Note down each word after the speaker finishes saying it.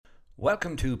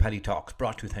Welcome to Paddy Talks,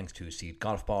 brought to you thanks to Seed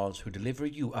Golf Balls, who deliver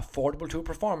you affordable to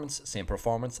performance, same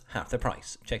performance, half the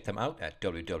price. Check them out at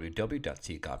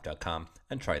www.seedgolf.com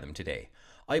and try them today.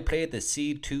 I played the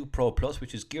Seed 2 Pro Plus,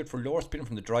 which is geared for lower spin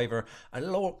from the driver, a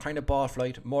lower kind of ball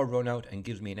flight, more run out, and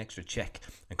gives me an extra check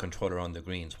and control around the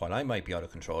greens. While I might be out of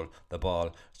control, the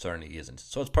ball certainly isn't.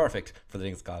 So it's perfect for the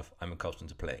links golf I'm accustomed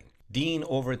to playing. Dean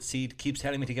over at Seed keeps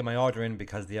telling me to get my order in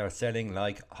because they are selling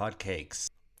like hotcakes.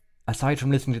 Aside from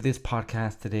listening to this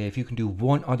podcast today, if you can do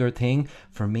one other thing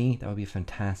for me, that would be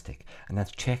fantastic. And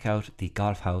that's check out the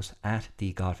Golf House at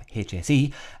the Golf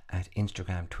HSE at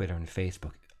Instagram, Twitter and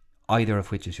Facebook. Either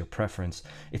of which is your preference.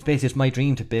 It's basically it's my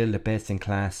dream to build a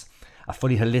best-in-class, a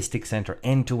fully holistic centre,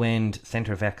 end-to-end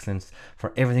centre of excellence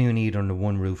for everything you need under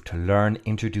one roof to learn,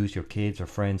 introduce your kids or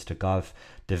friends to golf,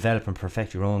 develop and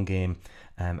perfect your own game,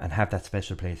 and have that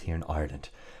special place here in Ireland.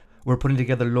 We're putting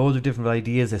together loads of different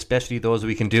ideas, especially those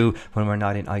we can do when we're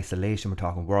not in isolation. We're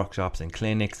talking workshops and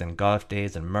clinics and golf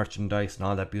days and merchandise and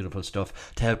all that beautiful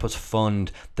stuff to help us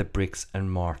fund the bricks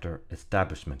and mortar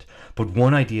establishment. But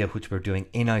one idea which we're doing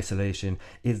in isolation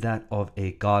is that of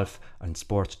a golf and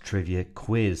sports trivia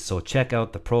quiz. So check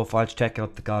out the profiles, check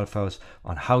out the Golf House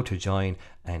on how to join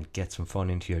and get some fun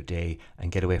into your day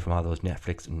and get away from all those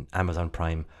Netflix and Amazon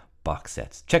Prime box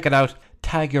sets. Check it out.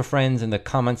 Tag your friends in the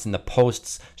comments and the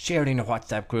posts. Share it in your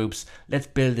WhatsApp groups. Let's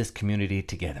build this community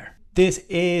together. This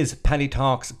is Paddy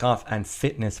Talks Golf and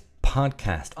Fitness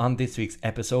podcast. On this week's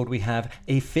episode, we have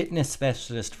a fitness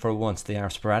specialist for once. They are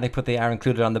sporadic, but they are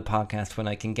included on the podcast when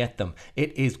I can get them.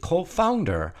 It is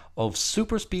co-founder of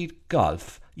Super Speed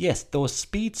Golf. Yes, those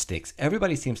speed sticks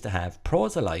everybody seems to have,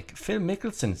 pros alike. Phil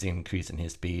Mickelson's increasing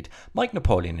his speed. Mike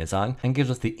Napoleon is on and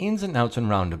gives us the ins and outs and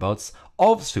roundabouts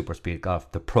of Super Speed Golf,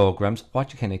 the programs,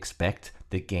 what you can expect,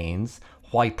 the gains,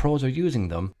 why pros are using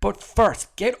them. But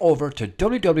first, get over to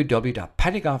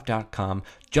www.paddygolf.com,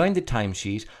 join the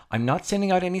timesheet. I'm not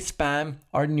sending out any spam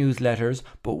or newsletters,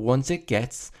 but once it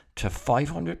gets to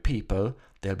 500 people,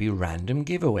 there'll be random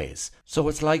giveaways. So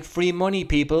it's like free money,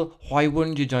 people. Why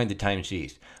wouldn't you join the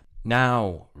timesheet?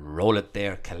 Now, roll it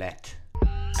there, Colette.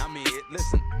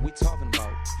 Listen, we talking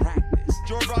about practice.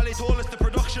 Joe Bradley told us the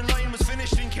production line was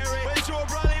finished in Kerry. Well, Joe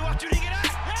Bradley, what do you think of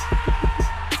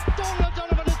that? Donald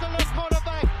Donovan is the left corner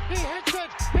back. He hits it.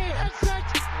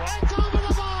 It's over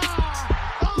the bar.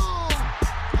 Oh,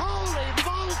 holy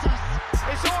Moses.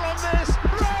 It's all on this.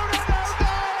 Round and out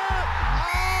there.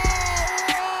 Oh,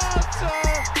 what a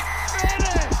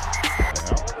finish.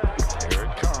 Here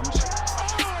it comes.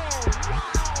 Oh,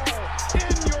 wow.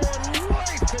 In your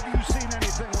life, have you seen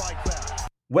anything like that?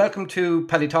 Welcome to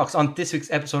Paddy Talks. On this week's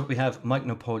episode, we have Mike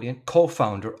Napoleon,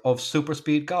 co-founder of Super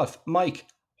Speed Golf. Mike,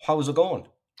 how's it going?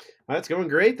 That's going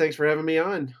great. Thanks for having me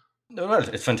on. Well,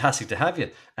 it's fantastic to have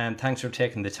you, and thanks for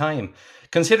taking the time.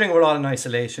 Considering we're all in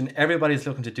isolation, everybody's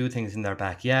looking to do things in their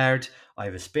backyard. I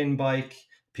have a spin bike.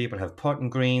 People have putting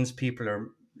greens. People are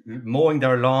mowing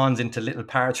their lawns into little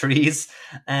par threes.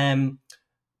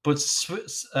 But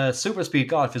Super Speed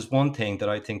Golf is one thing that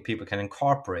I think people can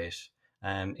incorporate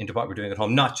into what we're doing at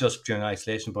home, not just during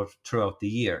isolation, but throughout the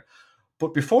year.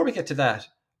 But before we get to that,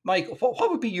 Mike,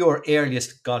 what would be your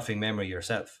earliest golfing memory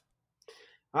yourself?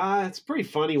 It's a pretty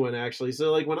funny one, actually.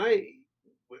 So, like,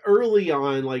 early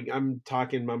on, like, I'm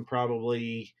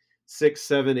probably 6,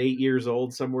 7, 8 years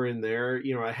old, somewhere in there.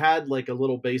 You know, I had, like, a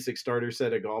little basic starter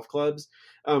set of golf clubs.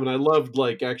 And I loved,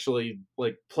 like, actually,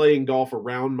 like, playing golf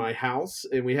around my house.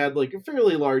 And we had, like, a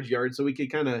fairly large yard, so we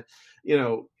could kind of,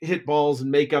 hit balls and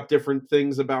make up different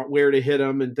things about where to hit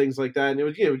them and things like that. And it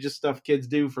was, just stuff kids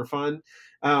do for fun.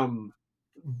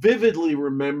 Vividly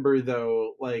remember,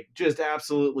 though, like, just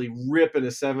absolutely ripping a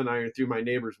 7-iron through my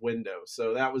neighbor's window.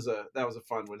 So that was a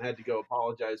fun one. Had to go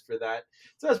apologize for that.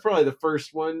 So that's probably the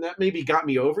first one that maybe got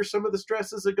me over some of the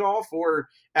stresses of golf or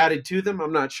added to them.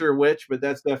 I'm not sure which, but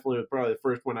that's definitely probably the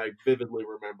first one I vividly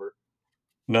remember.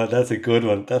 No, that's a good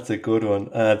one.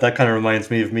 That kind of reminds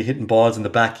me of me hitting balls in the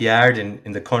backyard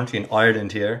in the country in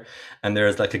Ireland here. And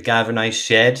there's like a galvanized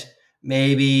shed,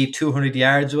 maybe 200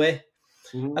 yards away.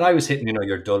 Mm-hmm. And I was hitting,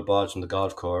 your dull balls from the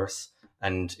golf course.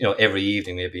 And, every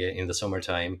evening, maybe in the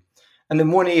summertime. And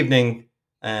then one evening,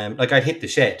 I'd hit the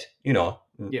shed,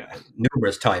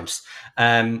 numerous times.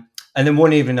 And then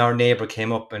one evening our neighbour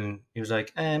came up and he was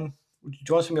like, do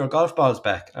you want some of your golf balls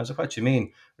back? And I was like, what do you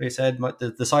mean? And he said,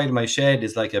 the side of my shed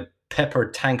is like a pepper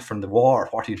tank from the war.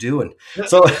 What are you doing?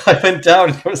 So I went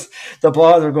down and the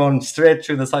balls were going straight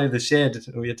through the side of the shed.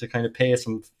 And we had to kind of pay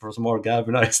for some more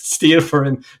galvanized steel for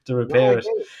him to repair it.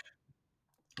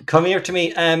 Come here to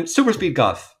me. Super Speed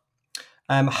Golf.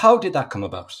 How did that come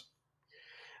about?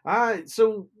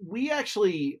 So we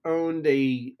actually owned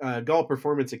a golf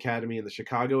performance academy in the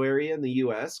Chicago area in the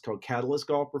U.S. called Catalyst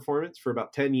Golf Performance for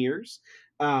about 10 years.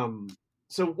 Um,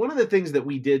 so one of the things that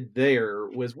we did there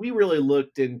was we really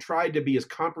looked and tried to be as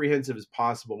comprehensive as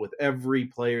possible with every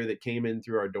player that came in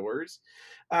through our doors.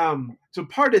 So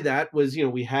part of that was,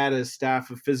 we had a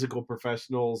staff of physical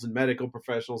professionals and medical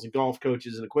professionals and golf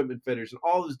coaches and equipment fitters and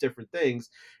all those different things.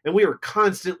 And we were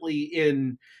constantly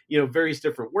in, various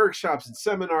different workshops and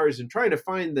seminars and trying to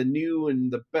find the new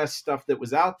and the best stuff that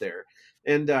was out there.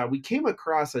 And we came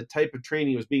across a type of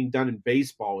training that was being done in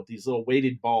baseball with these little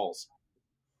weighted balls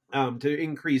to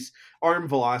increase arm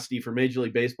velocity for Major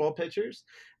League Baseball pitchers.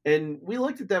 And we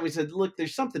looked at that. We said, look,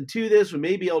 there's something to this. We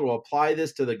may be able to apply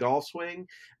this to the golf swing.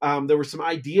 There were some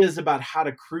ideas about how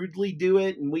to crudely do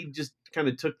it. And we just kind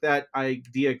of took that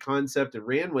idea concept and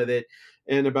ran with it.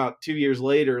 And about 2 years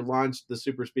later, launched the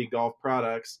Super Speed Golf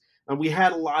products. And we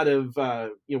had a lot of,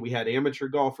 we had amateur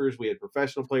golfers, we had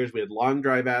professional players, we had long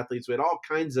drive athletes, we had all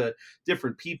kinds of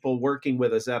different people working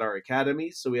with us at our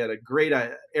academies. So we had a great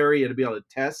area to be able to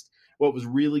test what was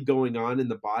really going on in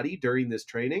the body during this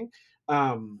training.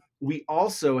 We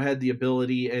also had the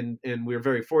ability, and we were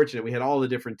very fortunate, we had all the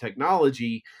different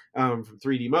technology from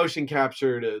 3D motion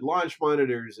capture to launch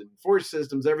monitors and force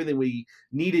systems, everything we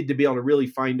needed to be able to really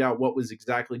find out what was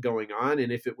exactly going on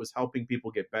and if it was helping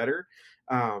people get better.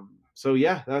 So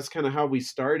yeah, that's kind of how we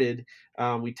started.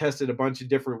 We tested a bunch of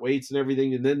different weights and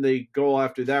everything. And then the goal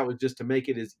after that was just to make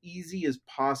it as easy as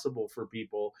possible for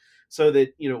people so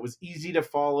that, it was easy to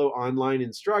follow online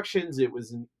instructions. It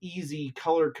was an easy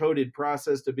color coded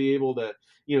process to be able to,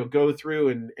 go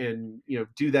through and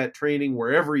do that training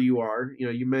wherever you are.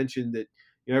 You mentioned that,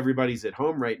 everybody's at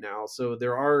home right now. So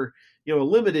there are, a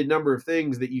limited number of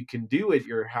things that you can do at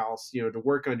your house, to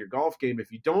work on your golf game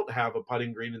if you don't have a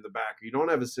putting green in the back or you don't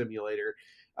have a simulator.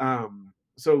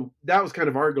 So that was kind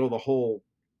of our goal the whole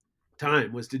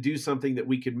time, was to do something that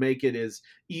we could make it as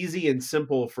easy and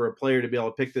simple for a player to be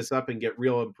able to pick this up and get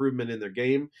real improvement in their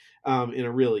game in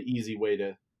a really easy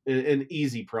way an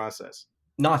easy process.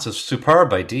 No, it's a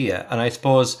superb idea. And I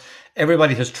suppose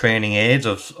everybody has training aids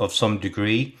of some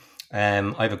degree.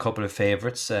 I have a couple of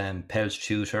favorites, Pel's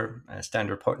Tutor,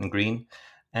 Standard Putting Green.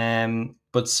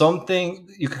 But something,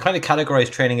 you can kind of categorize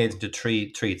training aids into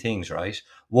three things, right?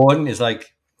 One is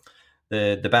like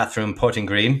the bathroom putting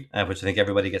green, which I think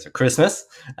everybody gets at Christmas.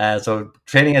 So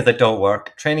training aids that don't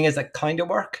work, training aids that kind of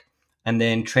work, and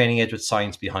then training aids with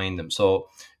science behind them. So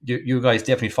you guys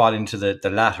definitely fall into the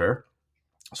latter.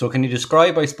 So can you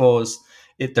describe, I suppose,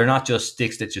 if they're not just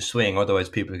sticks that you swing, otherwise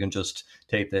people can just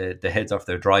take the heads off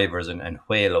their drivers and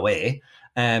whale away.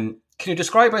 Can you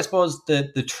describe, I suppose,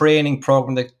 the training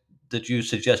program that you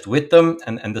suggest with them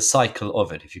and the cycle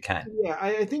of it, if you can? Yeah,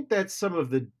 I think that's some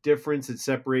of the difference that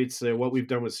separates what we've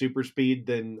done with Super Speed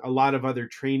than a lot of other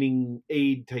training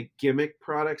aid type gimmick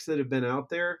products that have been out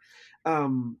there.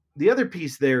 The other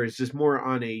piece there is just more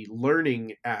on a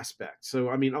learning aspect. So,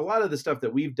 I mean, a lot of the stuff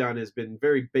that we've done has been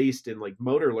very based in like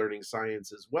motor learning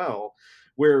science as well,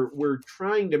 where we're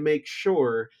trying to make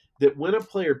sure that when a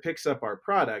player picks up our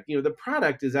product, the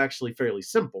product is actually fairly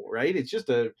simple, right? It's just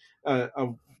a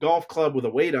golf club with a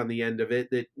weight on the end of it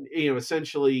that,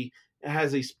 essentially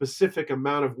has a specific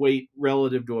amount of weight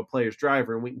relative to a player's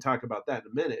driver. And we can talk about that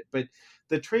in a minute. But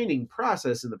the training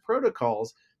process and the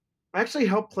protocols actually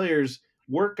help players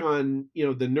work on,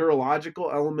 the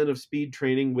neurological element of speed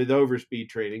training with overspeed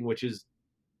training, which is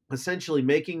essentially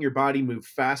making your body move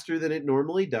faster than it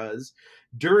normally does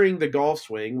during the golf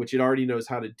swing, which it already knows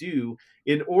how to do,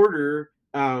 in order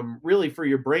really for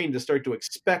your brain to start to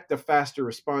expect a faster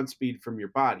response speed from your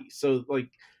body. So like,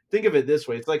 think of it this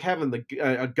way. It's like having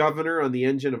a governor on the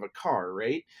engine of a car,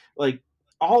 right? Like,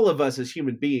 all of us as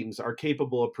human beings are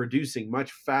capable of producing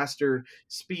much faster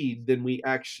speed than we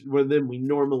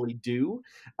normally do.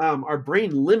 Our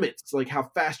brain limits like how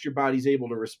fast your body's able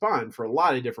to respond for a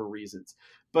lot of different reasons.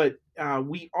 But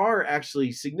we are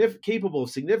actually capable of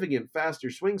significant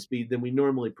faster swing speed than we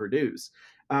normally produce.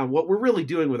 What we're really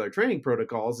doing with our training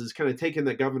protocols is kind of taking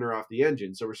that governor off the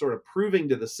engine. So we're sort of proving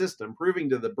to the system, proving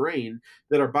to the brain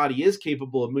that our body is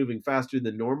capable of moving faster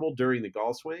than normal during the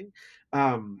golf swing.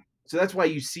 So that's why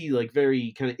you see like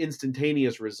very kind of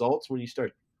instantaneous results when you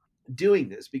start doing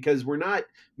this, because we're not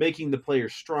making the player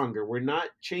stronger. We're not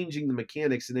changing the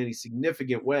mechanics in any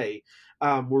significant way.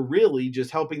 We're really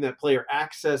just helping that player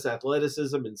access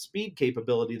athleticism and speed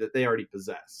capability that they already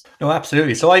possess. No,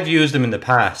 absolutely. So I've used them in the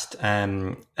past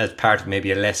as part of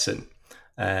maybe a lesson.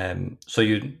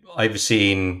 I've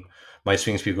seen my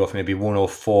swing speed go from maybe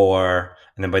 104,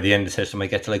 and then by the end of the session I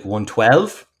get to like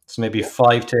 112. So maybe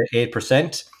 5 to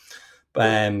 8%.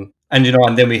 And and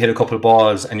then we hit a couple of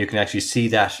balls, and you can actually see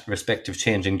that respective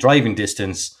changing driving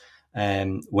distance,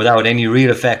 without any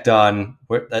real effect on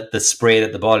the spray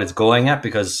that the ball is going at,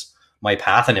 because my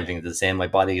path and everything is the same. My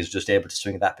body is just able to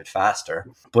swing it that bit faster.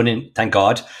 But thank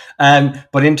God.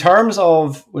 But in terms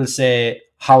of, we'll say,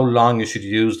 how long you should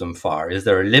use them for, is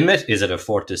there a limit? Is it a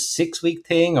 4 to 6 week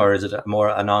thing, or is it more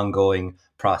an ongoing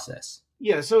process?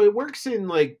 Yeah, so it works in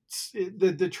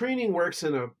the training works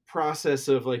in a process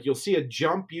of you'll see a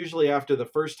jump usually after the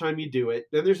first time you do it.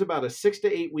 Then there's about a 6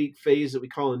 to 8 week phase that we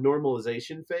call a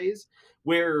normalization phase,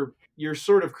 where you're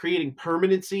sort of creating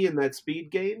permanency in that speed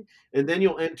gain, and then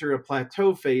you'll enter a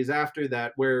plateau phase after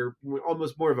that, where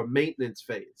almost more of a maintenance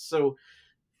phase. So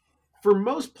for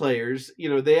most players,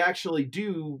 they actually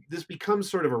this becomes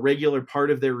sort of a regular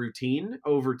part of their routine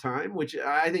over time, which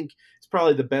I think is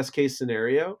probably the best case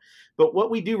scenario. But what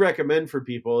we do recommend for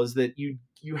people is that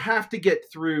you have to get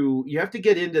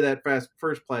into that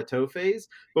first plateau phase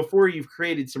before you've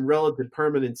created some relative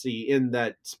permanency in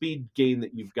that speed gain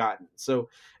that you've gotten. So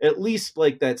at least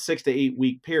that 6 to 8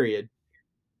 week period.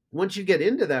 Once you get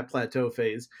into that plateau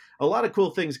phase, a lot of cool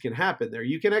things can happen there.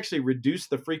 You can actually reduce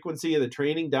the frequency of the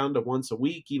training down to once a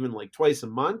week, even twice a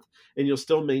month, and you'll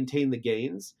still maintain the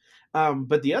gains.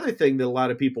 But the other thing that a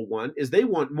lot of people want is they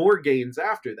want more gains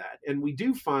after that. And we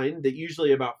do find that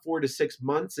usually about 4 to 6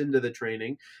 months into the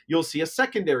training, you'll see a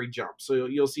secondary jump. So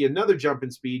you'll see another jump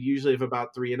in speed, usually of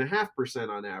about 3.5%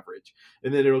 on average.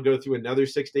 And then it'll go through another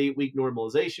 6 to 8 week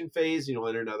normalization phase, and you'll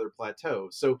enter another plateau.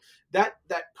 So that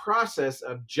process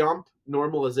of jump,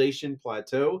 normalization,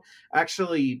 plateau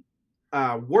actually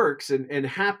works and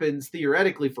happens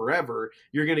theoretically forever.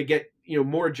 You're going to get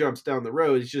more jumps down the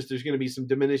road. It's just there's going to be some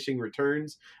diminishing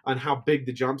returns on how big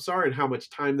the jumps are and how much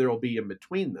time there will be in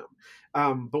between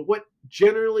them. But what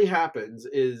generally happens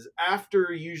is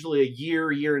after usually a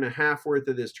year and a half worth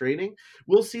of this training,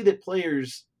 we'll see that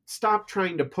players stop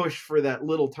trying to push for that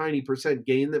little tiny percent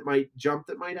gain that might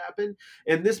happen,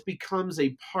 and this becomes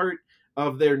a part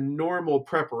of their normal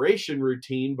preparation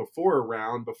routine before a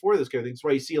round, before this kind of thing. That's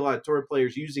why you see a lot of tour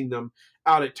players using them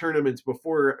out at tournaments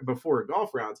before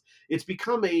golf rounds. It's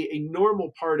become a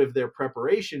normal part of their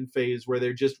preparation phase, where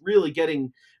they're just really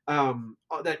getting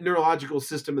that neurological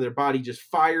system of their body just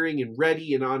firing and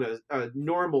ready and on a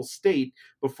normal state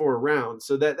before a round.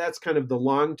 So that's kind of the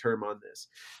long term on this.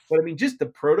 But I mean, just the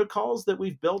protocols that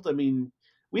we've built,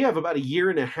 we have about 1.5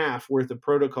 years worth of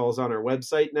protocols on our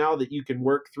website now that you can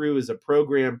work through as a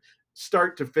program,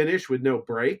 start to finish, with no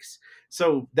breaks.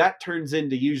 So that turns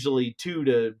into usually 2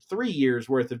 to 3 years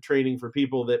worth of training for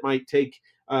people that might take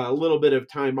a little bit of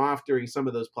time off during some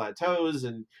of those plateaus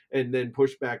and then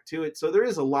push back to it. So there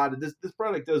is a lot of this. This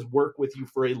product does work with you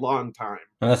for a long time.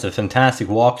 Well, that's a fantastic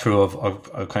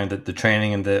walkthrough of kind of the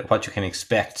training and what you can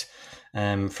expect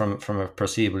from a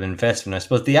perceivable investment. I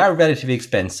suppose they are relatively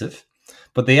expensive,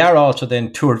 but they are also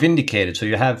then tour vindicated. So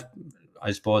you have,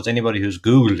 I suppose, anybody who's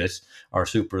Googled it, or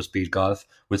Super Speed Golf,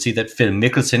 would see that Phil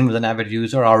Mickelson was an avid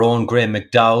user. Our own Graham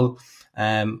McDowell,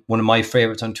 one of my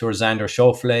favourites on tour, Xander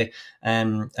Schauffele,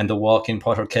 and the walk-in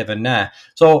putter Kevin Na.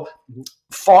 So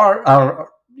for our,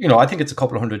 I think it's a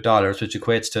couple of $100, which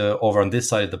equates to, over on this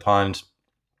side of the pond,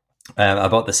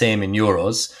 about the same in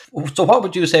euros. So what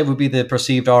would you say would be the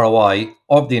perceived ROI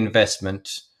of the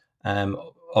investment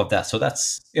of that? So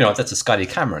that's a Scotty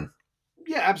Cameron.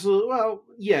 Yeah, absolutely. Well,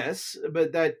 yes,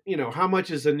 but that, how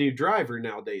much is a new driver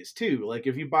nowadays too?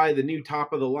 If you buy the new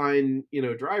top of the line,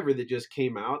 driver that just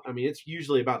came out, it's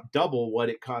usually about double what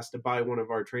it costs to buy one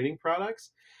of our training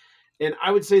products. And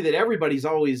I would say that everybody's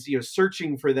always,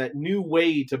 searching for that new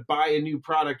way to buy a new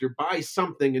product or buy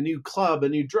something, a new club, a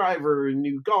new driver, a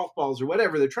new golf balls or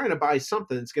whatever. They're trying to buy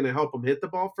something that's going to help them hit the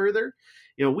ball further.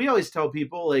 We always tell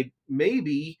people,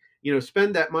 maybe,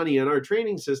 spend that money on our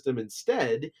training system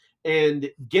instead and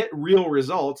get real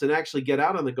results and actually get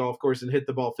out on the golf course and hit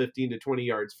the ball 15 to 20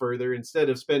 yards further, instead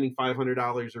of spending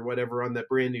 $500 or whatever on that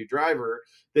brand new driver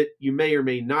that you may or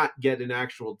may not get an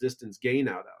actual distance gain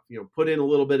out of. Put in a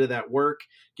little bit of that work,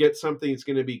 get something that's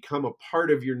going to become a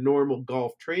part of your normal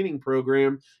golf training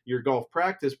program, your golf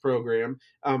practice program,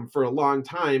 for a long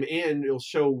time, and it'll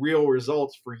show real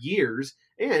results for years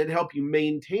and help you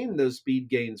maintain those speed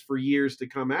gains for years to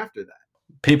come after that.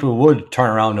 People would turn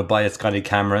around and buy a Scotty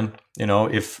Cameron,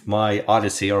 if my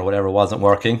Odyssey or whatever wasn't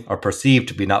working, or perceived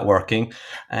to be not working.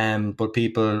 But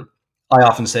I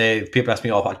often say, people ask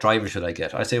me, what driver should I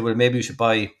get? I say, well, maybe you should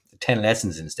buy 10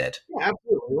 lessons instead. Yeah,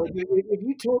 absolutely. If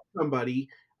you told somebody,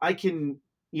 I can,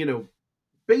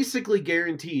 basically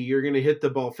guarantee you're going to hit the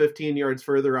ball 15 yards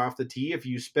further off the tee if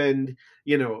you spend,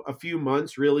 a few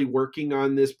months really working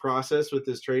on this process with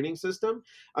this training system.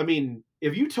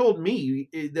 if you told me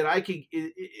that I could,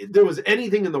 there was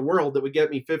anything in the world that would get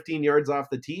me 15 yards off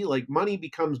the tee, like money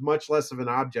becomes much less of an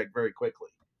object very quickly.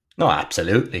 No,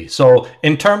 absolutely. So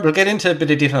in terms, we'll get into a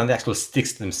bit of detail on the actual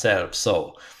sticks themselves.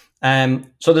 So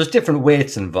there's different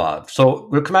weights involved. So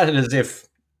we'll come at it as if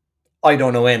I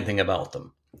don't know anything about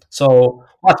them. So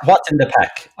what's in the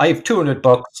pack? I have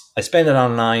 $200. I spend it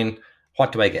online.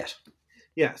 What do I get?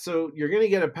 Yeah, so you're going to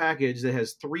get a package that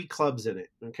has 3 clubs in it.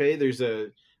 Okay,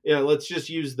 let's just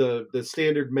use the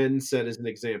standard men's set as an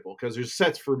example, because there's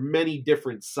sets for many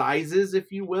different sizes,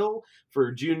 if you will,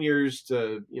 for juniors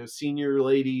to senior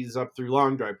ladies up through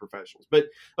long drive professionals. But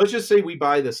let's just say we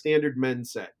buy the standard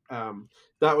men's set.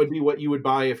 That would be what you would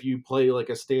buy if you play like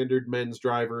a standard men's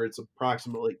driver. It's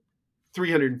approximately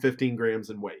 315 grams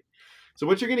in weight. So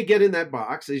what you're going to get in that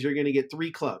box is you're going to get 3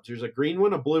 clubs. There's a green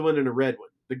one, a blue one, and a red one.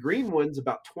 The green one's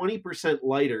about 20%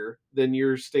 lighter than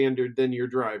your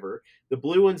driver. The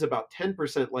blue one's about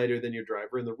 10% lighter than your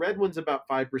driver. And the red one's about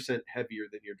 5% heavier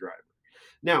than your driver.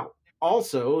 Now,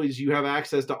 also, is you have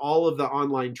access to all of the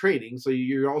online training. So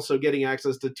you're also getting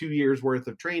access to 2 years worth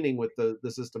of training with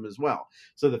the system as well.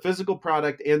 So the physical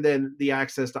product and then the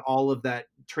access to all of that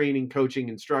training, coaching,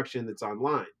 instruction that's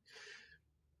online.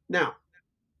 Now,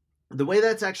 the way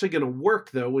that's actually going to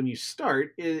work, though, when you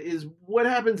start is what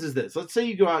happens is this. Let's say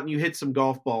you go out and you hit some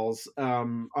golf balls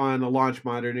on a launch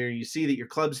monitor. You see that your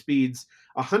club speed's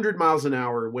 100 miles an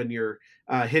hour when you're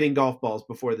hitting golf balls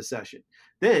before the session.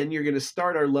 Then you're going to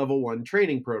start our level 1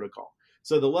 training protocol.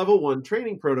 So the level 1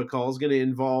 training protocol is going to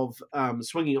involve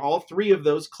swinging all 3 of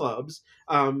those clubs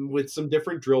with some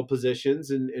different drill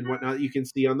positions and whatnot you can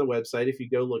see on the website if you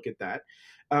go look at that.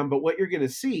 But what you're going to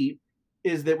see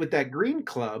is that with that green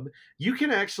club, you can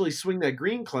actually swing that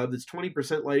green club that's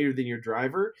 20% lighter than your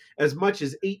driver as much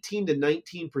as 18 to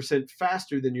 19%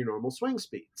 faster than your normal swing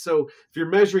speed. So if you're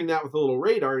measuring that with a little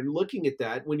radar and looking at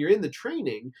that, when you're in the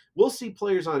training, we'll see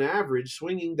players on average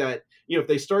swinging that, if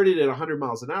they started at 100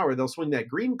 miles an hour, they'll swing that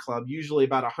green club usually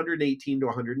about 118 to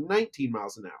 119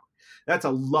 miles an hour. That's a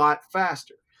lot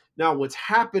faster. Now, what's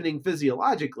happening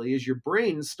physiologically is your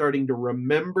brain's starting to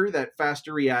remember that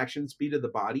faster reaction speed of the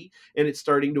body, and it's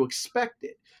starting to expect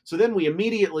it. So then we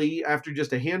immediately, after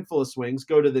just a handful of swings,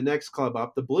 go to the next club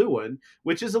up, the blue one,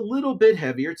 which is a little bit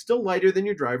heavier. It's still lighter than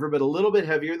your driver, but a little bit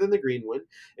heavier than the green one.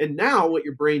 And now what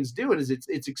your brain's doing is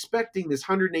it's expecting this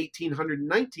 118,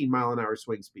 119 mile an hour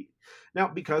swing speed. Now,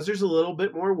 because there's a little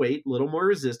bit more weight, a little more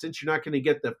resistance, you're not going to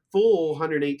get the full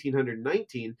 118,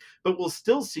 119, but we'll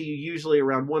still see you usually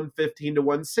around 115 to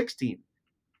 116.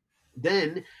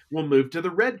 Then we'll move to the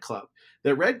red club.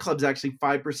 The red club's actually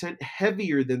 5%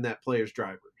 heavier than that player's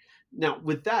driver. Now,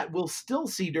 with that, we'll still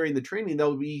see during the training,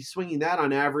 they'll be swinging that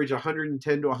on average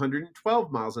 110 to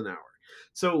 112 miles an hour.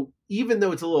 So even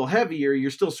though it's a little heavier,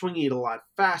 you're still swinging it a lot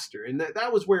faster. And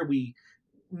that was where we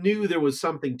knew there was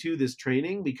something to this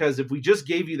training, because if we just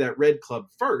gave you that red club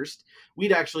first,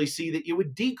 we'd actually see that it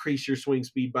would decrease your swing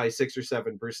speed by 6 or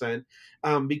 7%,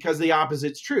 because the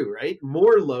opposite's true, right?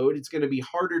 More load, it's going to be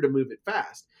harder to move it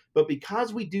fast. But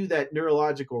because we do that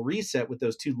neurological reset with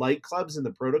those 2 light clubs in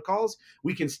the protocols,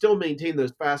 we can still maintain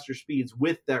those faster speeds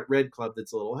with that red club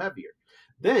that's a little heavier.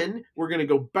 Then we're going to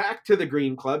go back to the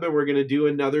green club and we're going to do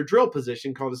another drill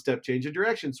position called a step change of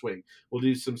direction swing. We'll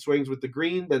do some swings with the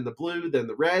green, then the blue, then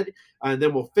the red, and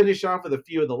then we'll finish off with a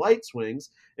few of the light swings.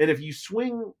 And if you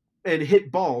swing and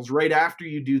hit balls right after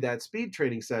you do that speed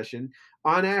training session,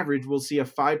 on average, we'll see a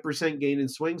 5% gain in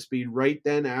swing speed right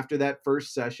then after that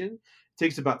first session. It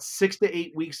takes about 6 to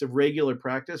 8 weeks of regular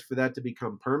practice for that to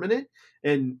become permanent.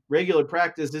 And regular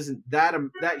practice isn't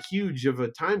that huge of a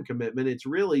time commitment. It's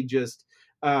really just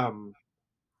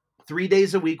 3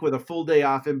 days a week with a full day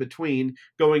off in between,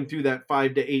 going through that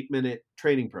 5 to 8 minute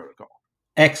training protocol.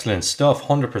 Excellent stuff,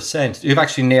 100%. You've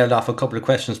actually nailed off a couple of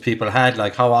questions people had,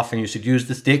 like how often you should use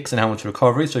the sticks and how much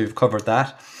recovery. So you've covered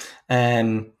that.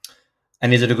 And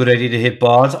is it a good idea to hit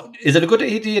balls? Is it a good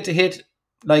idea to hit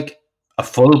like a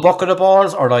full bucket of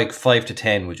balls, or like 5 to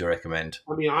 10 would you recommend?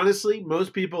 I mean, honestly,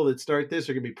 most people that start this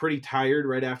are going to be pretty tired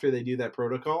right after they do that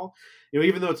protocol.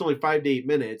 Even though it's only 5 to 8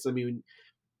 minutes, I mean,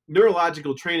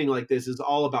 neurological training like this is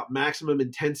all about maximum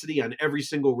intensity on every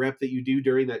single rep that you do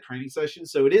during that training session.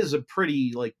 So it is a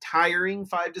pretty tiring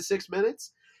 5 to 6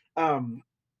 minutes.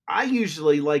 I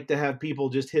usually like to have people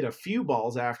just hit a few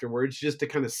balls afterwards just to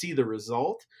kind of see the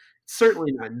result. It's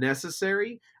certainly not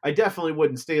necessary. I definitely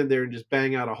wouldn't stand there and just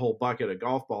bang out a whole bucket of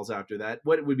golf balls after that.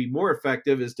 What would be more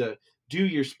effective is to do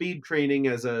your speed training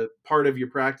as a part of your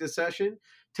practice session.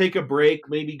 Take a break,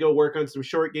 maybe go work on some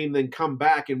short game, then come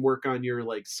back and work on your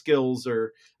skills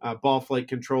or ball flight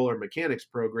control or mechanics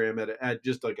program at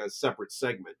just a separate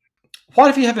segment. What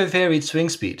if you have a varied swing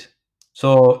speed?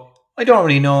 So I don't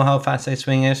really know how fast I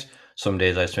swing it. Some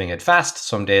days I swing it fast.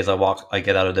 Some days I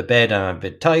get out of the bed and I'm a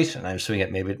bit tight, and I swing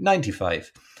it maybe at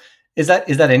 95. Is that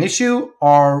an issue,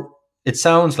 or it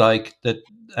sounds like that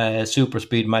super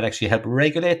speed might actually help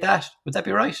regulate that? Would that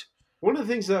be right? One of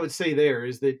the things that I would say there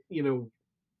is that,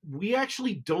 we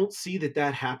actually don't see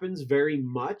that happens very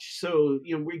much. So,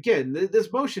 again,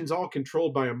 this motion's all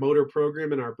controlled by a motor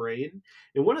program in our brain.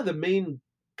 And one of the main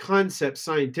concepts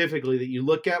scientifically that you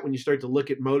look at when you start to look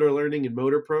at motor learning and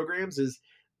motor programs is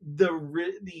the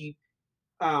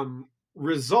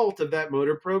result of that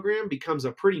motor program becomes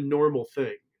a pretty normal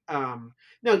thing.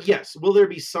 Now, yes, will there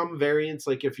be some variance?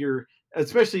 Like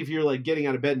especially if you're like getting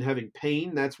out of bed and having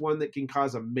pain, that's one that can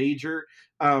cause a major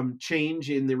change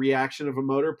in the reaction of a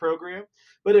motor program.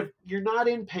 But if you're not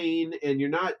in pain and you're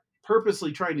not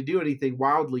purposely trying to do anything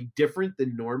wildly different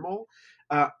than normal,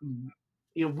 uh,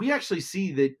 we actually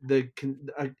see that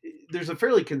there's a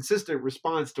fairly consistent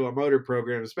response to a motor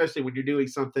program, especially when you're doing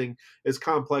something as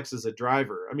complex as a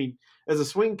driver. I mean, as a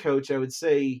swing coach, I would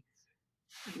say,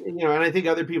 and I think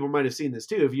other people might have seen this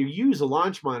too. If you use a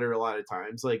launch monitor a lot of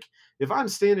times, like if I'm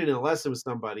standing in a lesson with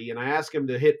somebody and I ask them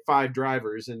to hit 5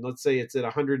 drivers, and let's say it's at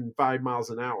 105 miles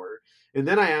an hour, and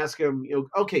then I ask them,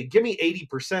 okay, give me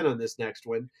 80% on this next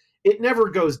one. It never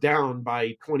goes down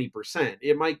by 20%.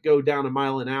 It might go down a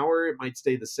mile an hour. It might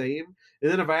stay the same.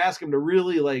 And then if I ask them to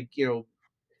really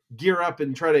gear up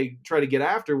and try to get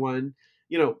after one,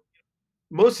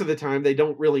 most of the time they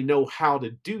don't really know how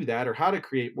to do that or how to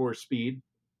create more speed.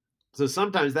 So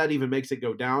sometimes that even makes it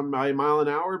go down by a mile an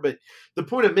hour. But the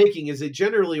point I'm making is it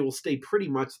generally will stay pretty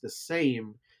much the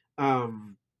same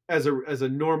as a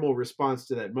normal response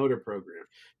to that motor program.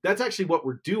 That's actually what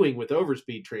we're doing with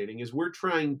overspeed training is we're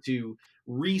trying to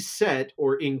reset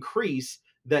or increase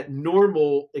that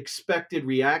normal expected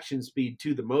reaction speed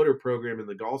to the motor program in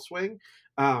the golf swing.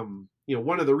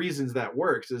 One of the reasons that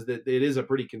works is that it is a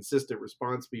pretty consistent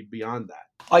response speed beyond that.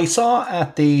 I saw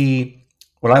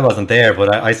I wasn't there,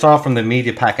 but I saw from the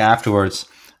media pack afterwards,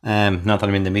 not that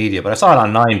I'm in the media, but I saw it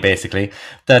online basically,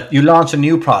 that you launched a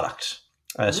new product,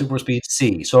 Super Speed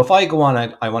C. So if I go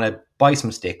on, I want to buy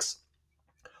some sticks,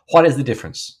 what is the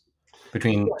difference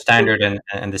between standard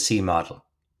and the C model?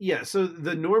 Yeah, so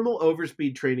the normal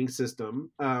overspeed training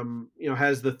system,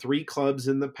 has the 3 clubs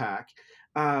in the pack.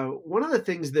 One of the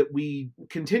things that we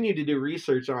continue to do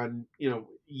research on,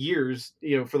 years,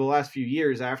 for the last few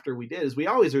years after we did, is we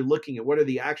always are looking at what are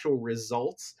the actual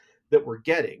results that we're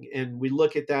getting. And we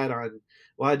look at that on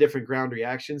a lot of different ground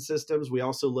reaction systems. We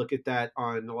also look at that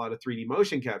on a lot of 3D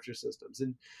motion capture systems.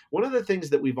 And one of the things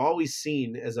that we've always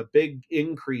seen as a big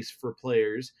increase for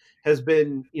players has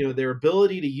been, their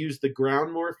ability to use the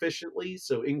ground more efficiently.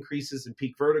 So increases in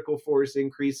peak vertical force,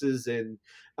 increases in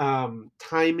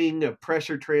timing of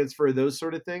pressure transfer, those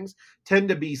sort of things tend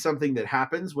to be something that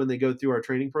happens when they go through our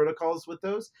training protocols with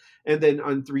those. And then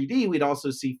on 3D, we'd also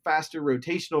see faster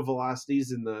rotational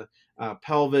velocities in the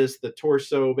pelvis, the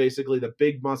torso, basically the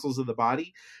big muscles of the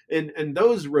body. And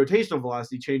those rotational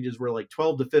velocity changes were like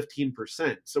 12 to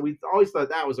 15%. So we always thought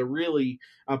that was a really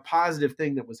positive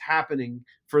thing that was happening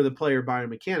for the player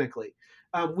biomechanically.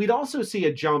 We'd also see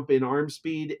a jump in arm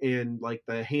speed and like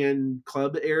the hand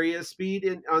club area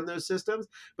speed on those systems,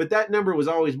 but that number was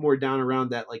always more down around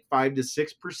that like 5 to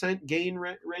 6% gain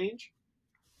range.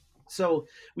 So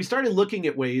we started looking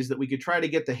at ways that we could try to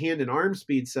get the hand and arm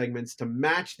speed segments to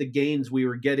match the gains we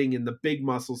were getting in the big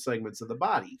muscle segments of the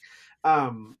body.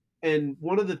 And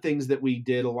one of the things that we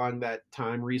did along that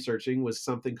time researching was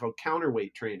something called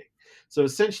counterweight training. So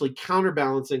essentially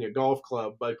counterbalancing a golf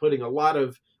club by putting a lot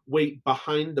of weight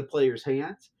behind the player's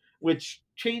hands, which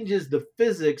changes the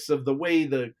physics of the way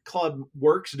the club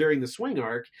works during the swing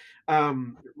arc,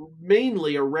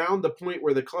 mainly around the point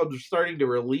where the clubs are starting to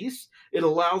release. It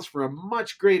allows for a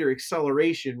much greater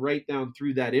acceleration right down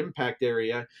through that impact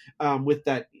area with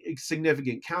that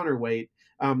significant counterweight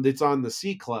that's on the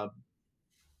C club.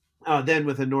 Than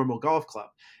with a normal golf club.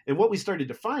 And what we started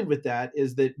to find with that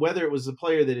is that whether it was a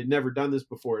player that had never done this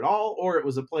before at all, or it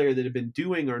was a player that had been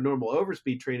doing our normal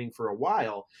overspeed training for a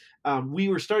while, we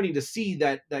were starting to see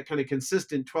that kind of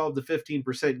consistent 12 to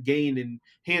 15% gain in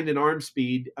hand and arm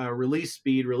speed,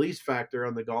 release factor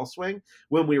on the golf swing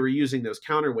when we were using those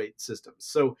counterweight systems.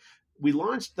 So we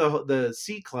launched the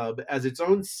C Club as its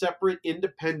own separate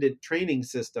independent training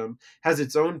system, has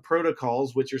its own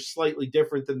protocols, which are slightly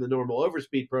different than the normal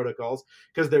overspeed protocols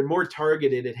because they're more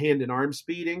targeted at hand and arm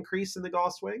speed increase in the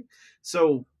golf swing.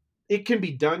 So it can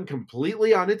be done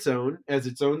completely on its own as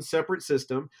its own separate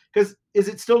system. Because is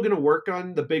it still going to work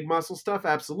on the big muscle stuff?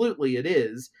 Absolutely, it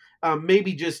is.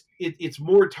 Maybe just it's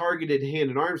more targeted hand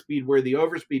and arm speed, where the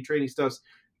overspeed training stuff's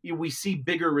we see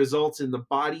bigger results in the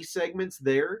body segments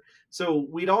there. So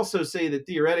we'd also say that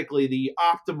theoretically the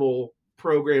optimal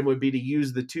program would be to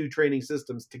use the two training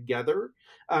systems together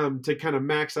to kind of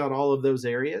max out all of those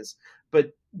areas.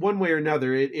 But one way or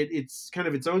another, it's kind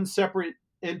of its own separate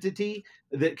entity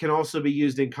that can also be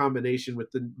used in combination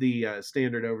with the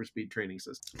standard overspeed training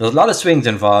system. There's a lot of swings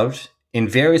involved in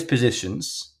various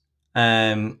positions.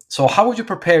 So how would you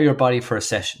prepare your body for a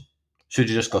session? Should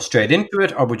you just go straight into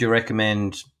it, or would you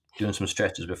recommend doing some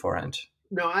stretches beforehand?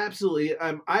 No, absolutely.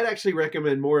 I'd actually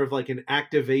recommend more of like an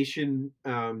activation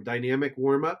dynamic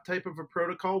warm-up type of a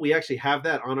protocol. We actually have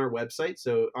that on our website.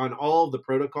 So on all of the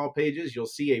protocol pages, you'll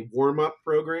see a warm-up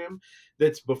program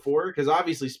that's before, because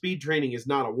obviously speed training is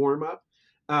not a warm-up.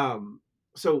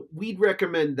 So we'd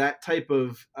recommend that type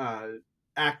of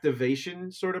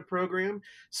activation sort of program.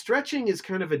 Stretching is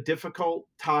kind of a difficult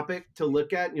topic to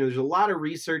look at. There's a lot of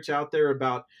research out there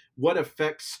about what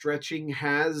effects stretching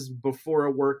has before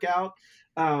a workout.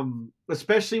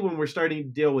 Especially when we're starting to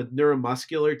deal with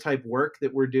neuromuscular type work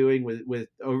that we're doing with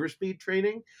overspeed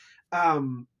training.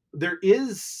 There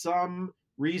is some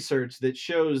research that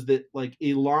shows that like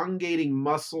elongating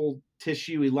muscle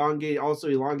tissue also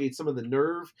elongates some of the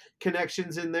nerve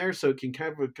connections in there, so it can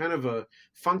kind of a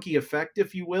funky effect,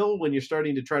 if you will, when you're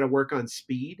starting to try to work on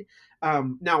speed.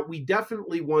 Now we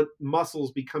definitely want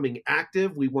muscles becoming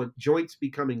active. We want joints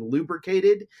becoming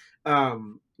lubricated.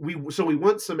 We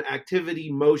want some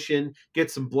activity, motion,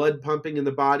 get some blood pumping in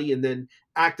the body, and then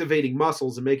activating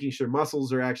muscles and making sure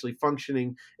muscles are actually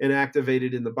functioning and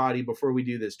activated in the body before we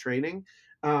do this training.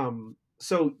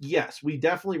 So yes, we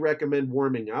definitely recommend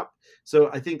warming up.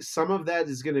 So I think some of that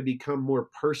is going to become more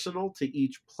personal to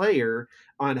each player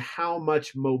on how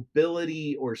much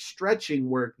mobility or stretching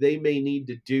work they may need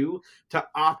to do to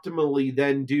optimally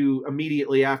then do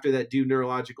immediately after that, do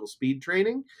neurological speed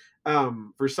training.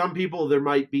 For some people, there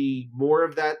might be more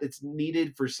of that that's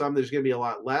needed. For some, there's going to be a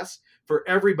lot less. For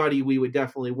everybody, we would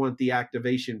definitely want the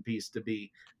activation piece to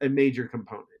be a major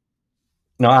component.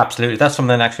 No, absolutely. That's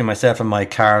something actually myself and my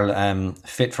Carl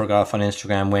Fit for Golf on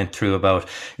Instagram went through about,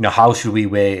 how should we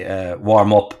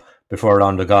warm up before a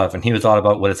round of golf? And he was all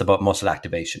about, it's about muscle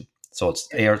activation. So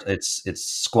it's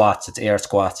squats, it's air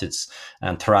squats, it's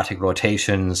thoracic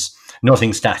rotations,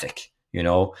 nothing static,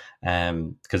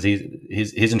 because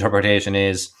his interpretation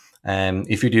is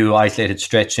if you do isolated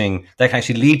stretching, that can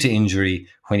actually lead to injury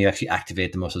when you actually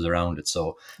activate the muscles around it.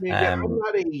 So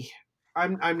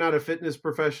I'm not a fitness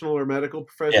professional or medical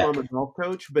professional. I'm a golf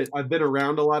coach, but I've been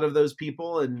around a lot of those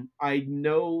people, and I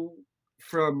know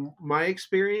from my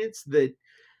experience that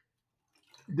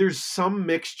there's some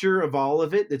mixture of all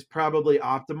of it that's probably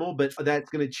optimal, but that's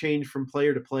going to change from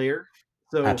player to player.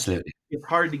 So absolutely, it's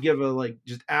hard to give a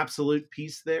just absolute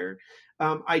piece there.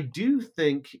 I do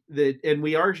think that, and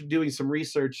we are doing some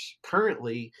research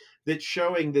currently that's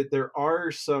showing that there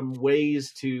are some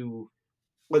ways to,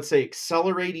 let's say,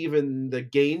 accelerate even the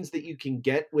gains that you can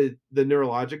get with the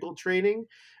neurological training,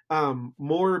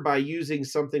 more by using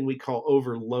something we call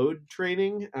overload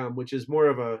training, which is more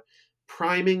of a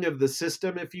priming of the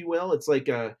system, if you will. It's like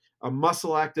a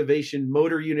muscle activation,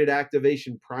 motor unit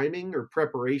activation priming or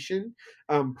preparation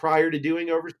prior to doing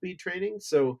overspeed training.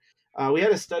 So we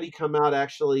had a study come out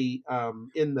actually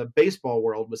in the baseball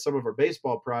world with some of our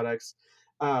baseball products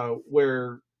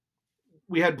where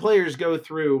we had players go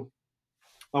through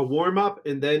a warm-up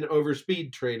and then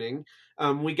overspeed training.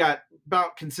 We got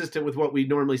about consistent with what we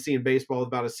normally see in baseball,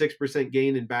 about a 6%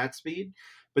 gain in bat speed.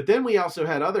 But then we also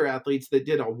had other athletes that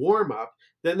did a warm-up.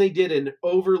 Then they did an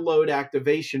overload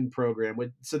activation program.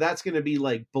 So that's going to be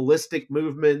like ballistic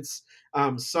movements,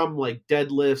 some like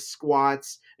deadlifts,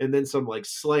 squats, and then some like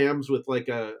slams with like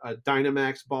a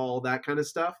Dynamax ball, that kind of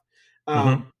stuff.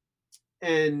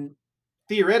 And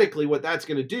theoretically, what that's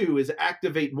going to do is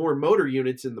activate more motor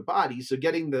units in the body. So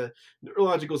getting the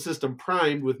neurological system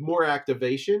primed with more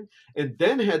activation, and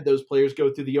then had those players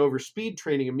go through the overspeed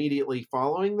training immediately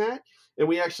following that. And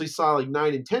we actually saw like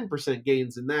 9 and 10%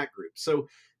 gains in that group. So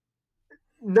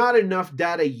not enough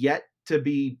data yet to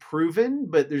be proven,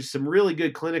 but there's some really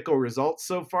good clinical results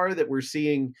so far that we're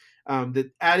seeing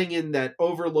that adding in that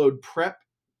overload prep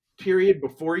period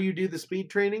before you do the speed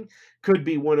training could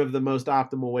be one of the most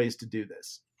optimal ways to do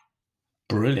this.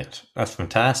 Brilliant. That's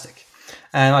fantastic.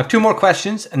 I have two more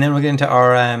questions, and then we'll get into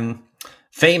our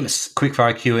famous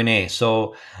quickfire Q&A.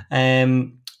 So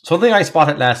something I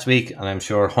spotted last week, and I'm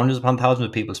sure hundreds upon thousands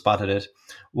of people spotted it,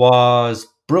 was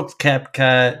Brooks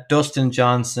Koepka, Dustin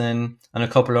Johnson, and a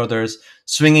couple others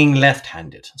swinging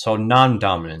left-handed, so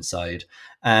non-dominant side,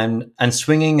 and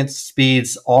swinging at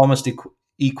speeds almost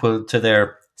equal to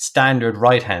their standard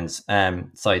right-hand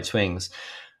side swings.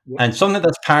 And something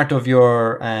that's part of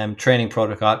your training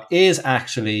protocol is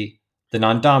actually the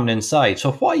non-dominant side.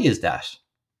 So why is that?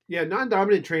 Yeah,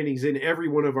 non-dominant training is in every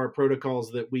one of our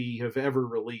protocols that we have ever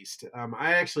released.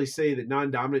 I actually say that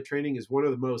non-dominant training is one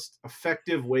of the most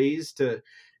effective ways to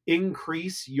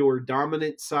increase your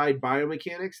dominant side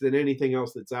biomechanics than anything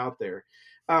else that's out there.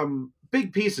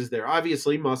 Big pieces there.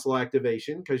 Obviously, muscle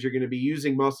activation, because you're going to be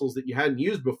using muscles that you hadn't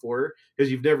used before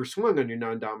because you've never swung on your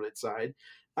non-dominant side.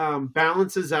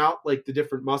 Balances out like the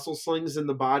different muscle slings in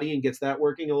the body and gets that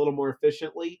working a little more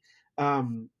efficiently.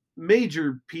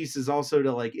 Major pieces also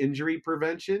to like injury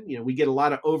prevention. We get a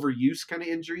lot of overuse kind of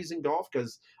injuries in golf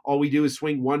because all we do is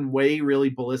swing one way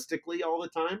really ballistically all the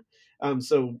time.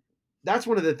 So that's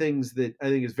one of the things that I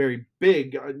think is very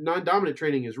big. Non-dominant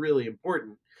training is really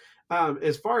important.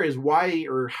 As far as why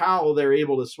or how they're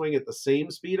able to swing at the same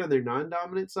speed on their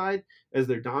non-dominant side as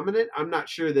their dominant, I'm not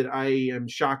sure that I am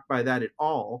shocked by that at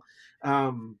all.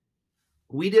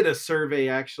 We did a survey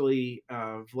actually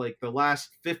of like the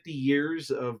last 50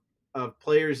 years of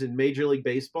players in Major League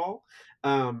Baseball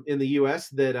in the U.S.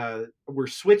 that were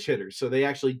switch hitters. So they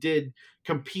actually did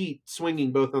compete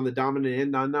swinging both on the dominant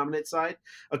and non-dominant side.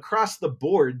 Across the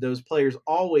board, those players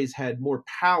always had more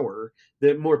power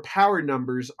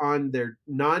numbers on their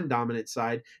non-dominant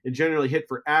side and generally hit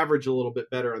for average a little bit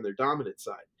better on their dominant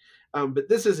side. But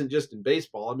this isn't just in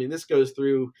baseball. I mean, this goes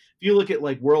through, if you look at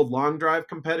like world long drive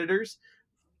competitors,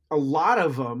 a lot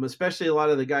of them, especially a lot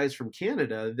of the guys from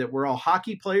Canada that were all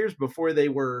hockey players before they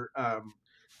were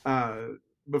trying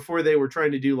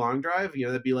to do long drive,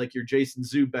 that'd be like your Jason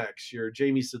Zubeks, your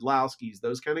Jamie Sidlowskis,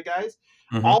 those kind of guys.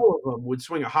 Mm-hmm. All of them would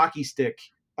swing a hockey stick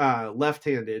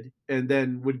left-handed and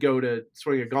then would go to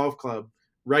swing a golf club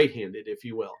right-handed, if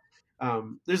you will.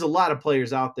 There's a lot of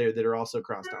players out there that are also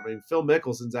cross-dominant. I mean, Phil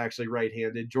Mickelson's actually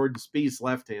right-handed, Jordan Spieth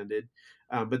left-handed,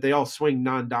 but they all swing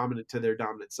non-dominant to their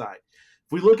dominant side.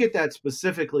 If we look at that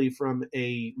specifically from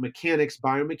a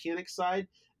biomechanics side,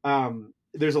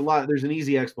 there's an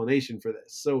easy explanation for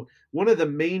this. So one of the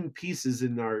main pieces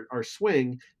in our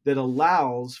swing that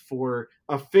allows for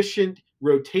efficient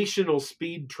rotational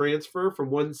speed transfer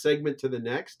from one segment to the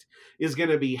next is going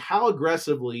to be how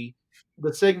aggressively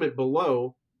the segment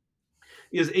below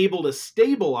is able to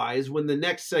stabilize when the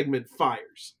next segment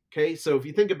fires. Okay, so if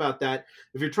you think about that,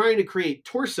 if you're trying to create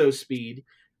torso speed,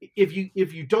 if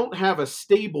you don't have a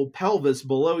stable pelvis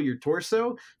below your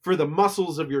torso for the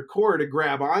muscles of your core to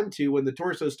grab onto when the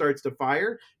torso starts to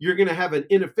fire, you're going to have an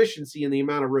inefficiency in the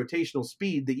amount of rotational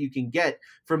speed that you can get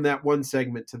from that one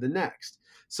segment to the next.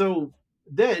 So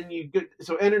then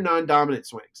enter non-dominant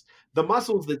swings. The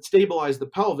muscles that stabilize the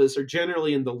pelvis are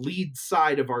generally in the lead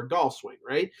side of our golf swing,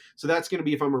 right? So that's going to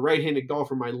be if I'm a right-handed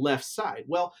golfer, my left side.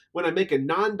 Well, when I make a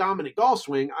non-dominant golf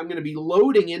swing, I'm going to be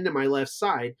loading into my left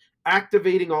side,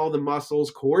 activating all the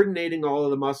muscles, coordinating all of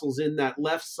the muscles in that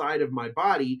left side of my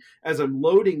body as I'm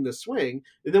loading the swing.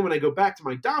 And then when I go back to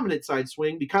my dominant side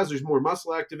swing, because there's more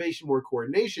muscle activation, more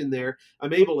coordination there,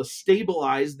 I'm able to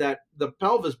stabilize the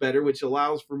pelvis better, which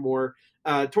allows for more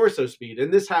torso speed.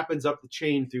 And this happens up the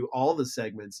chain through all the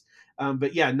segments.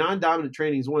 But yeah, non-dominant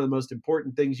training is one of the most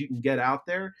important things you can get out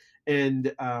there.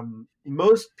 And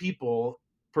most people,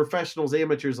 professionals,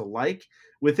 amateurs alike,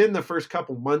 within the first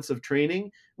couple months of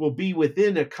training will be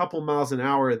within a couple miles an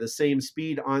hour of the same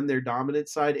speed on their dominant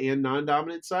side and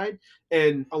non-dominant side.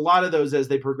 And a lot of those, as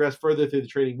they progress further through the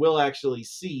training, will actually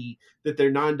see that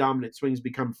their non-dominant swings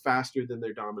become faster than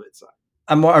their dominant side.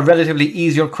 A relatively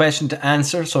easier question to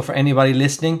answer. So for anybody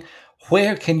listening,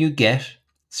 where can you get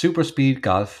Super Speed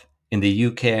Golf in the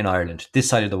UK and Ireland, this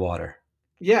side of the water?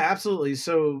 Yeah, absolutely.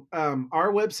 So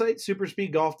our website,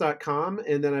 superspeedgolf.com,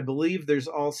 and then I believe there's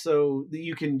also,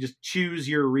 you can just choose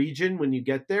your region when you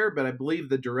get there, but I believe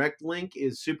the direct link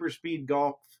is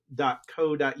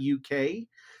superspeedgolf.co.uk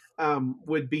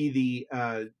would be the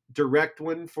direct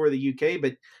one for the UK.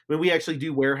 But we actually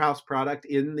do warehouse product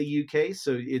in the UK,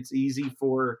 so it's easy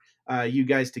for you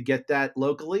guys to get that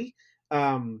locally.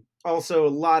 Also, a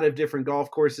lot of different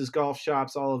golf courses, golf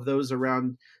shops, all of those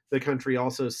around the country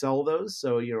also sell those.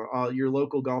 So, your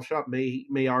local golf shop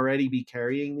may already be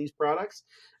carrying these products.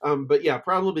 But yeah,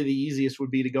 probably the easiest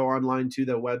would be to go online to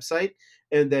the website,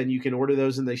 and then you can order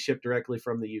those and they ship directly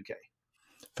from the UK.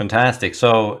 Fantastic.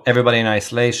 So everybody in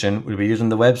isolation will be using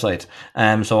the website.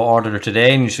 So order it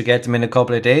today and you should get them in a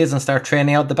couple of days and start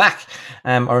training out the back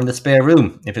or in the spare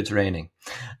room if it's raining.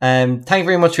 Thank you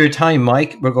very much for your time,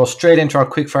 Mike. We'll go straight into our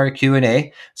quickfire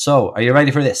Q&A. So are you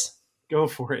ready for this? Go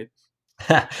for it.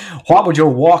 What would your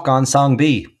walk-on song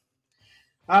be?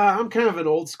 I'm kind of an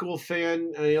old school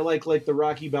fan. I like the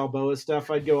Rocky Balboa stuff.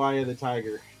 I'd go Eye of the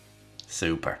Tiger.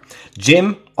 Super.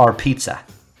 Gym or pizza?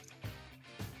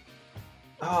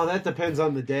 Oh, that depends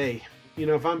on the day.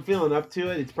 If I'm feeling up to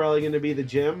it, it's probably going to be the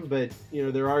gym. But,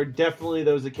 there are definitely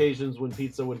those occasions when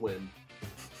pizza would win.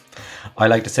 I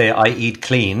like to say I eat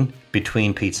clean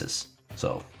between pizzas.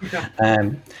 So,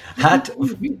 hat.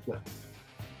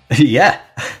 Yeah.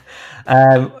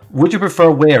 Would you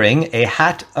prefer wearing a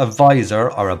hat, a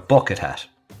visor, or a bucket hat?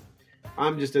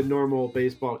 I'm just a normal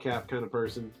baseball cap kind of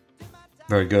person.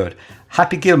 Very good.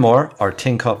 Happy Gilmore or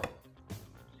Tin Cup?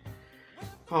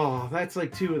 Oh, that's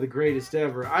like two of the greatest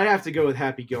ever. I'd have to go with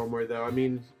Happy Gilmore, though. I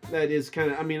mean, that is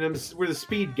kind of... we're the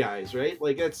speed guys, right?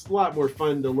 Like, it's a lot more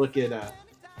fun to look at,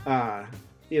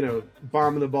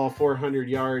 bombing the ball 400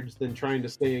 yards than trying to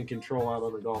stay in control out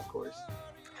on the golf course.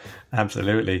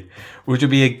 Absolutely. Would you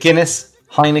be a Guinness,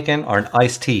 Heineken, or an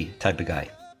iced tea type of guy?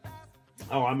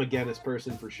 Oh, I'm a Guinness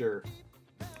person for sure.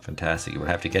 Fantastic. We'll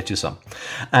have to get you some.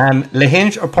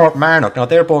 Lahinch or Portmarnock? Now,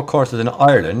 they're both courses in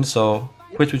Ireland, so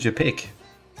which would you pick?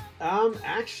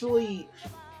 Actually,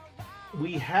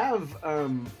 we have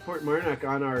Portmarnock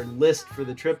on our list for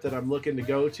the trip that I'm looking to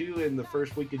go to in the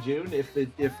first week of June,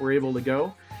 if we're able to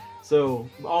go. So,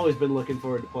 I've always been looking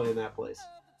forward to playing that place.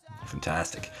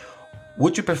 Fantastic.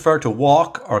 Would you prefer to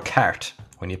walk or cart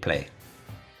when you play?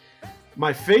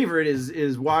 My favorite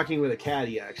is walking with a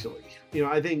caddy, actually.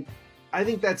 I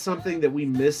think that's something that we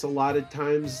miss a lot of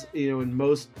times, in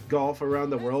most golf around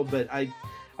the world, but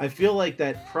I feel like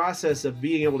that process of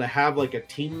being able to have like a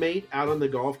teammate out on the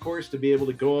golf course to be able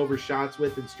to go over shots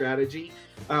with and strategy.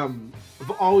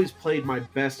 I've always played my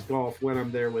best golf when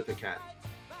I'm there with a caddy.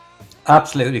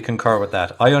 Absolutely concur with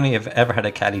that. I only have ever had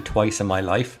a caddy twice in my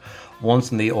life.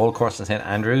 Once in the old course in St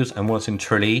Andrews and once in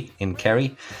Tralee in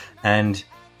Kerry. And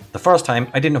the first time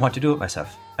I didn't know what to do with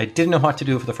myself. I didn't know what to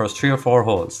do for the first 3 or 4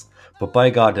 holes. But by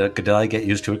God, did I get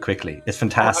used to it quickly. It's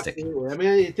fantastic.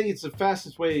 Absolutely. I think it's the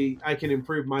fastest way I can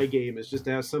improve my game is just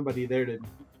to have somebody there to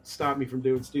stop me from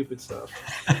doing stupid stuff.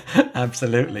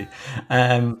 Absolutely.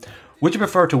 Would you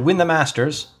prefer to win the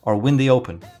Masters or win the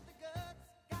Open?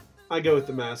 I go with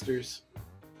the Masters.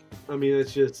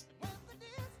 It's just,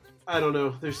 I don't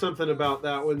know. There's something about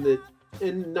that one that,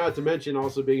 and not to mention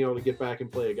also being able to get back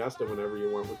and play Augusta whenever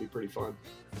you want would be pretty fun.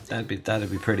 That'd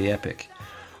be pretty epic.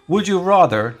 Would you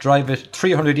rather drive it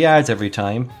 300 yards every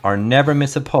time or never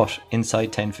miss a putt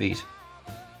inside 10 feet?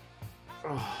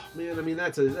 Oh, man,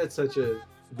 that's such a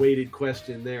weighted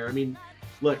question there.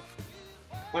 Look,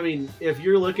 if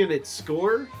you're looking at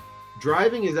score,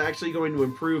 driving is actually going to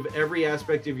improve every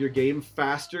aspect of your game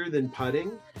faster than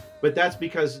putting, but that's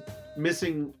because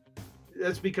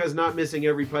not missing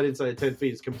every putt inside 10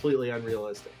 feet is completely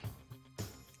unrealistic.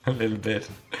 A little bit.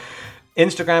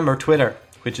 Instagram or Twitter,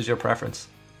 which is your preference?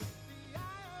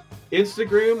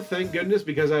 Instagram, thank goodness,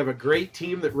 because I have a great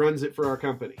team that runs it for our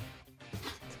company.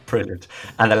 Brilliant.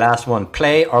 And the last one,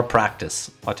 play or practice?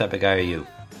 What type of guy are you?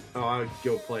 Oh, I would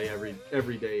go play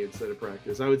every day instead of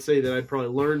practice. I would say that I'd probably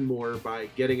learn more by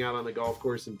getting out on the golf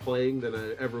course and playing than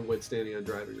I ever would standing on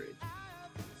driving range.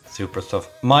 Super stuff.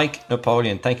 Mike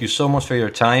Napoleon, thank you so much for your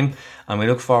time, and we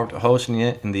look forward to hosting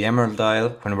you in the Emerald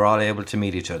Isle when we're all able to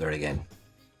meet each other again.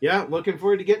 Yeah, looking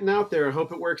forward to getting out there. I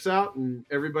hope it works out, and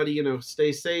everybody,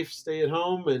 stay safe, stay at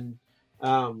home, and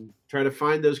try to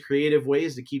find those creative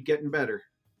ways to keep getting better.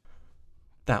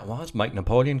 That was Mike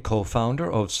Napoleon,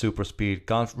 co-founder of Super Speed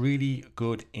Golf. Really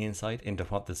good insight into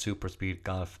what the Super Speed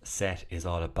Golf set is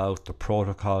all about, the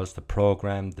protocols, the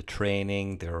program, the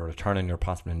training, the return on your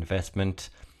possible investment.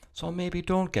 So maybe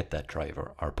don't get that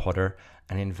driver or putter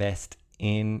and invest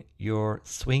in your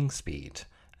swing speed.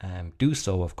 Do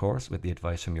so, of course, with the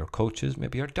advice from your coaches,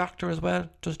 maybe your doctor as well,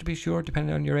 just to be sure,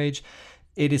 depending on your age.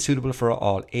 It is suitable for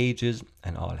all ages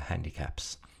and all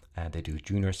handicaps. They do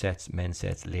junior sets, men's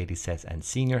sets, ladies sets, and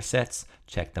senior sets.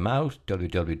 Check them out,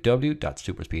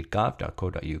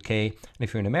 www.superspeedgolf.co.uk. And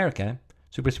if you're in America,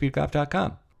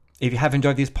 superspeedgolf.com. If you have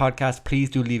enjoyed these podcasts,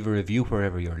 please do leave a review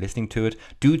wherever you're listening to it.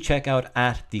 Do check out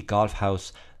at the Golf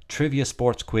House Trivia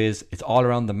Sports Quiz. It's all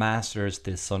around the Masters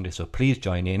this Sunday, so please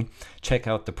join in. Check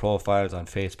out the profiles on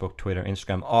Facebook, Twitter,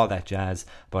 Instagram, all that jazz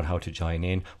about how to join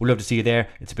in. We'd love to see you there.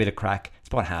 It's a bit of crack. It's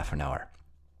about half an hour.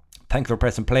 Thanks for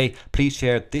pressing play. Please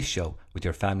share this show with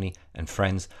your family and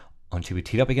friends. Until we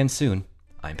tee up again soon,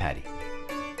 I'm Paddy.